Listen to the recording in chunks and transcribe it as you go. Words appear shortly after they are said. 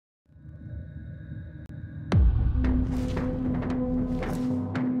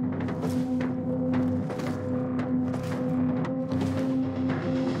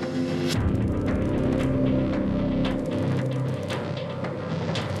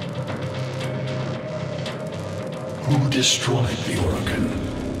Who destroyed the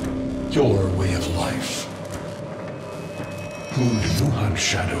organ? Your way of life. Whom do you hunt,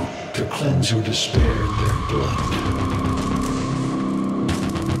 Shadow, to cleanse your despair in their blood?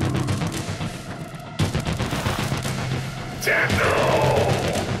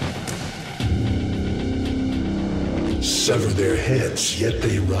 Sever their heads, yet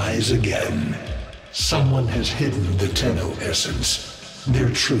they rise again. Someone has hidden the Tenno essence, their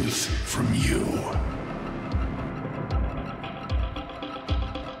truth from you.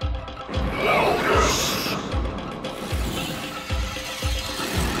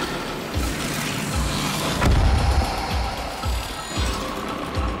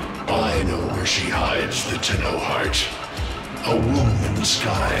 I know where she hides the Tenno heart. A womb in the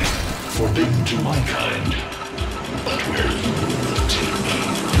sky, forbidden to my kind. But where you will take me.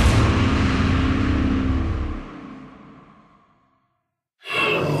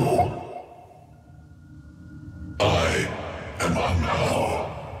 I am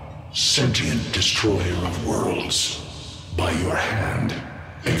Hung-Hao, sentient destroyer of worlds. By your hand,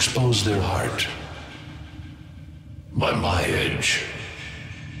 expose their heart. By my edge.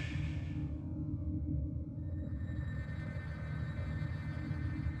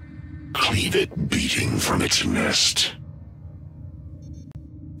 Cleave it beating from its nest.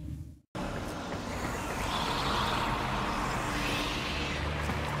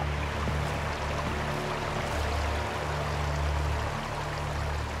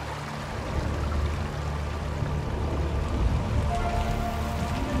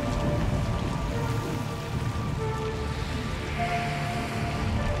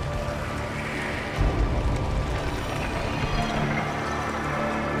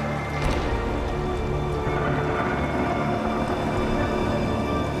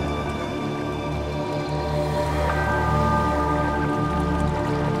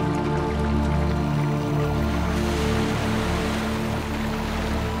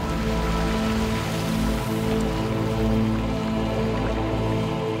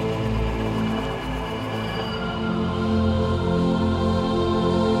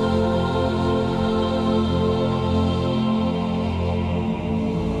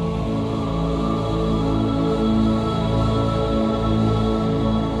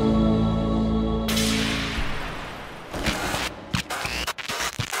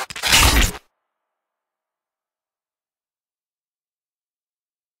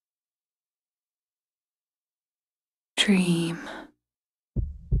 Dream,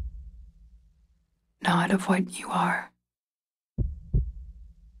 not of what you are,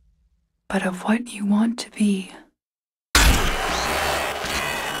 but of what you want to be.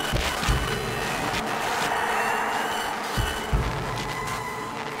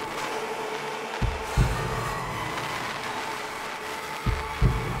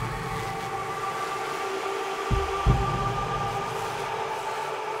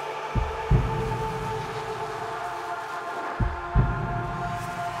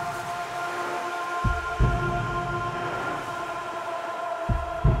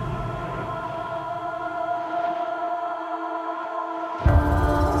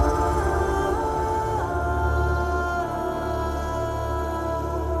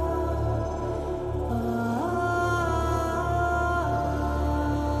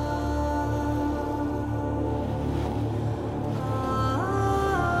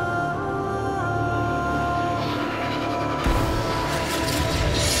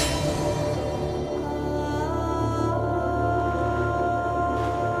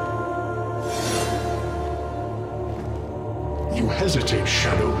 You hesitate,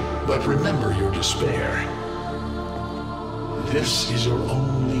 Shadow, but remember your despair. This is your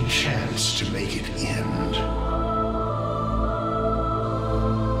only chance to make it end.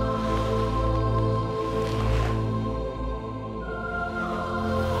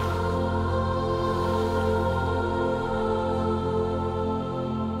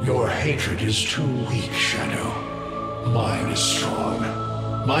 Your hatred is too weak, Shadow. Mine is strong.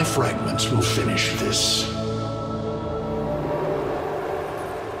 My fragments will finish this.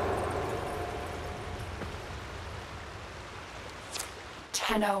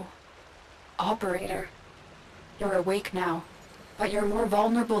 Tenno, Operator, you're awake now, but you're more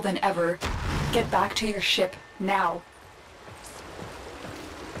vulnerable than ever. Get back to your ship, now.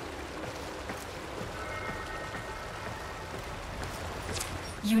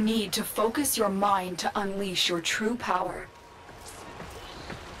 You need to focus your mind to unleash your true power.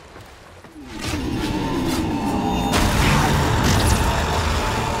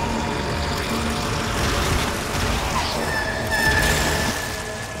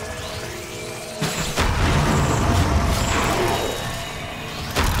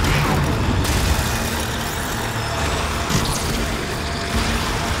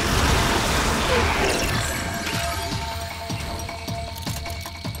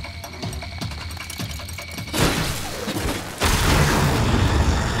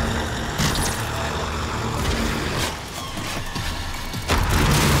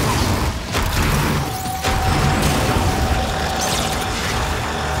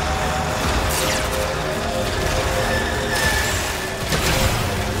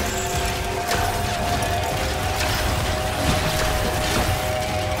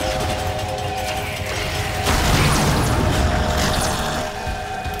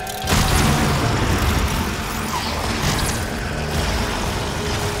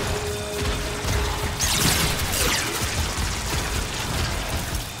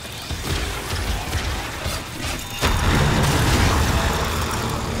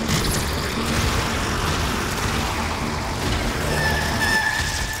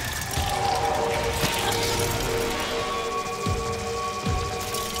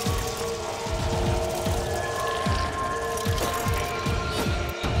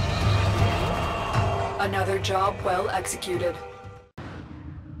 job well executed.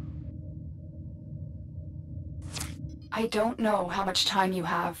 I don't know how much time you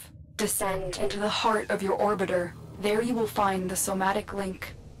have. Descend into the heart of your orbiter. There you will find the somatic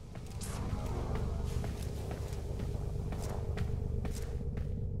link.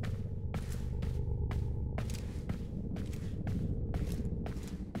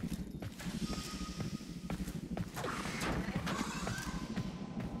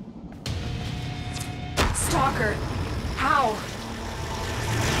 Stalker! How?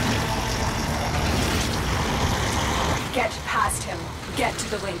 Get past him. Get to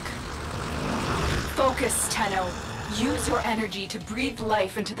the link. Focus, Tenno. Use your energy to breathe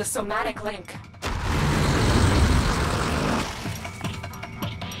life into the somatic link.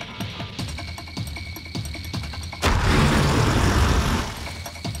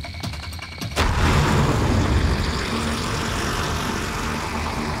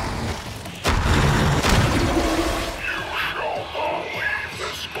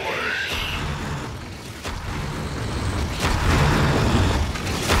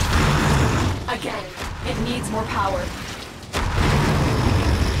 Again, it needs more power.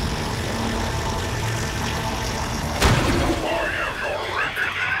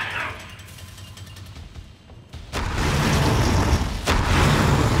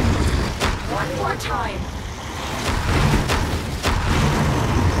 One more time.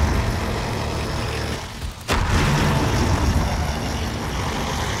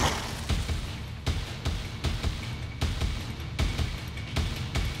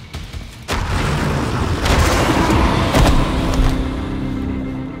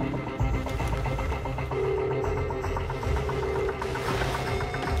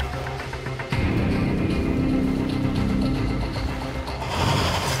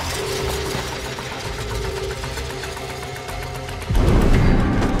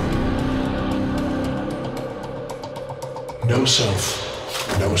 No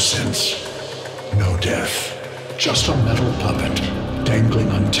self, no sense, no death. Just a metal puppet dangling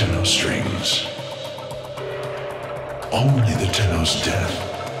on Tenno strings. Only the Tenno's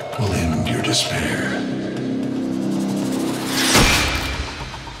death will end your despair.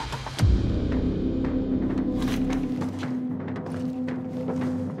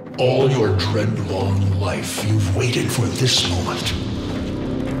 All your dread-long life, you've waited for this moment.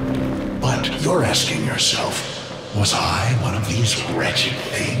 But you're asking yourself, was I one of these wretched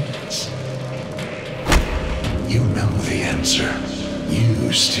things? You know the answer.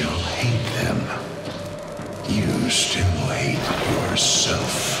 You still hate them. You still hate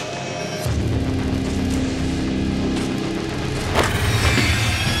yourself.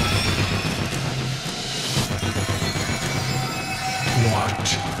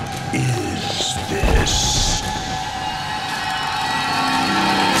 What is this?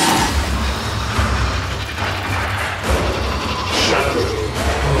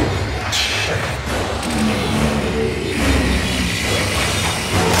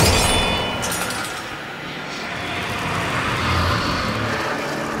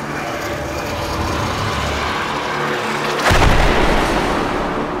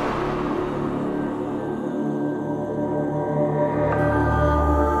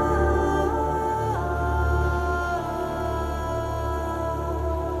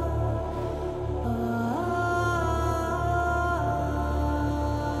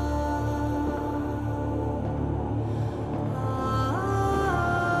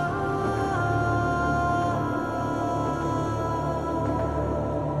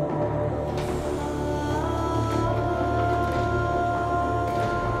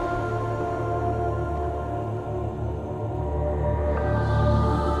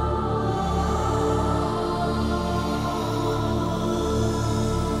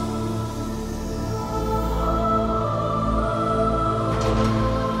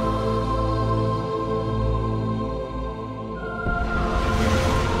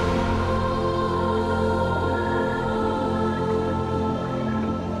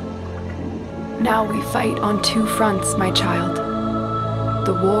 Now we fight on two fronts, my child.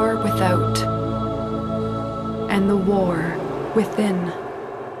 The war without, and the war within.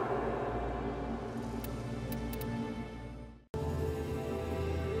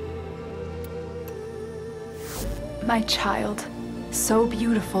 My child, so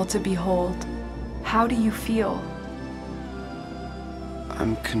beautiful to behold. How do you feel?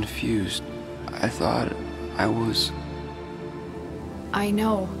 I'm confused. I thought I was... I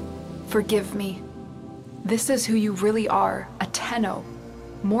know. Forgive me. This is who you really are, a Tenno.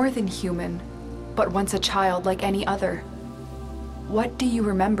 More than human, but once a child like any other. What do you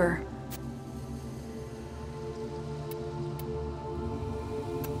remember?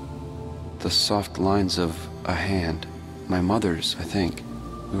 the soft lines of A hand. My mother's, I think.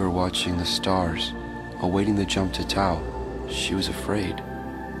 We were watching the stars, awaiting the jump to Tau. She was afraid.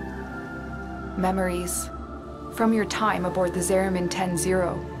 Memories. From your time aboard the Zariman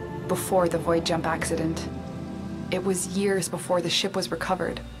 10-0, before the void jump accident. It was years before the ship was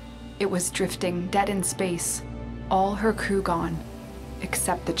recovered. It was drifting dead in space. All her crew gone,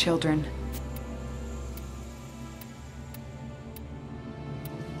 except the children.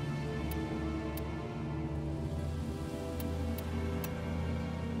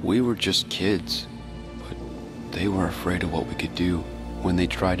 We were just kids, but they were afraid of what we could do. When they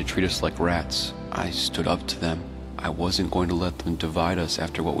tried to treat us like rats, I stood up to them. I wasn't going to let them divide us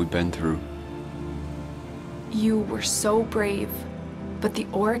after what we've been through. You were so brave, but the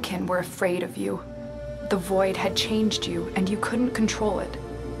Orokin were afraid of you. The void had changed you, and you couldn't control it.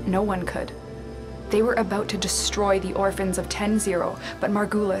 No one could. They were about to destroy the orphans of 10-0, but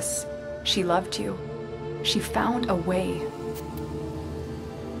Margulis, she loved you. She found a way.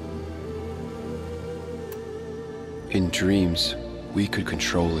 In dreams, we could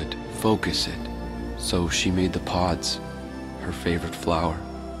control it, focus it. So she made the pods, her favorite flower.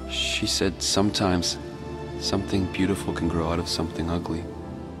 She said sometimes something beautiful can grow out of something ugly.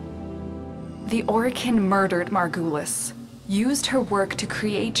 The Orokin murdered Margulis, used her work to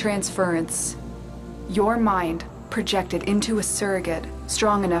create transference. Your mind projected into a surrogate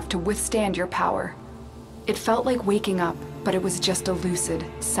strong enough to withstand your power. It felt like waking up, but it was just a lucid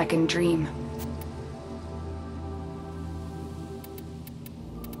second dream.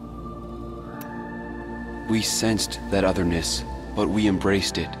 We sensed that otherness, but we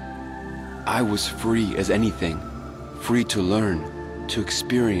embraced it. I was free as anything, free to learn, to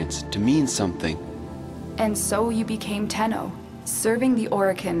experience, to mean something. And so you became Tenno, serving the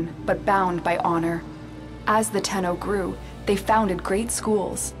Orokin, but bound by honor. As the Tenno grew, they founded great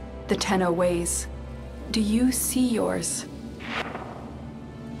schools, the Tenno ways. Do you see yours?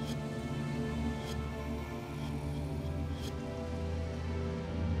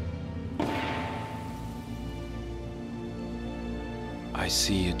 I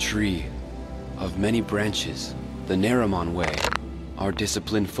see a tree of many branches, the Naramon way. Our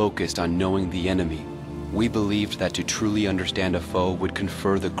discipline focused on knowing the enemy. We believed that to truly understand a foe would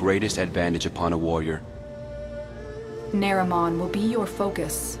confer the greatest advantage upon a warrior. Naramon will be your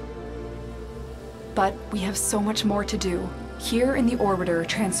focus. But we have so much more to do. Here in the Orbiter,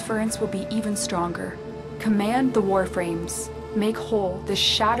 transference will be even stronger. Command the Warframes. Make whole this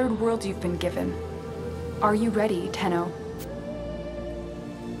shattered world you've been given. Are you ready, Tenno?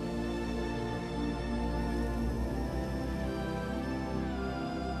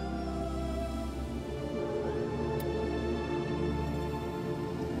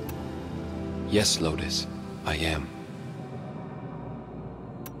 Yes, Lotus, I am.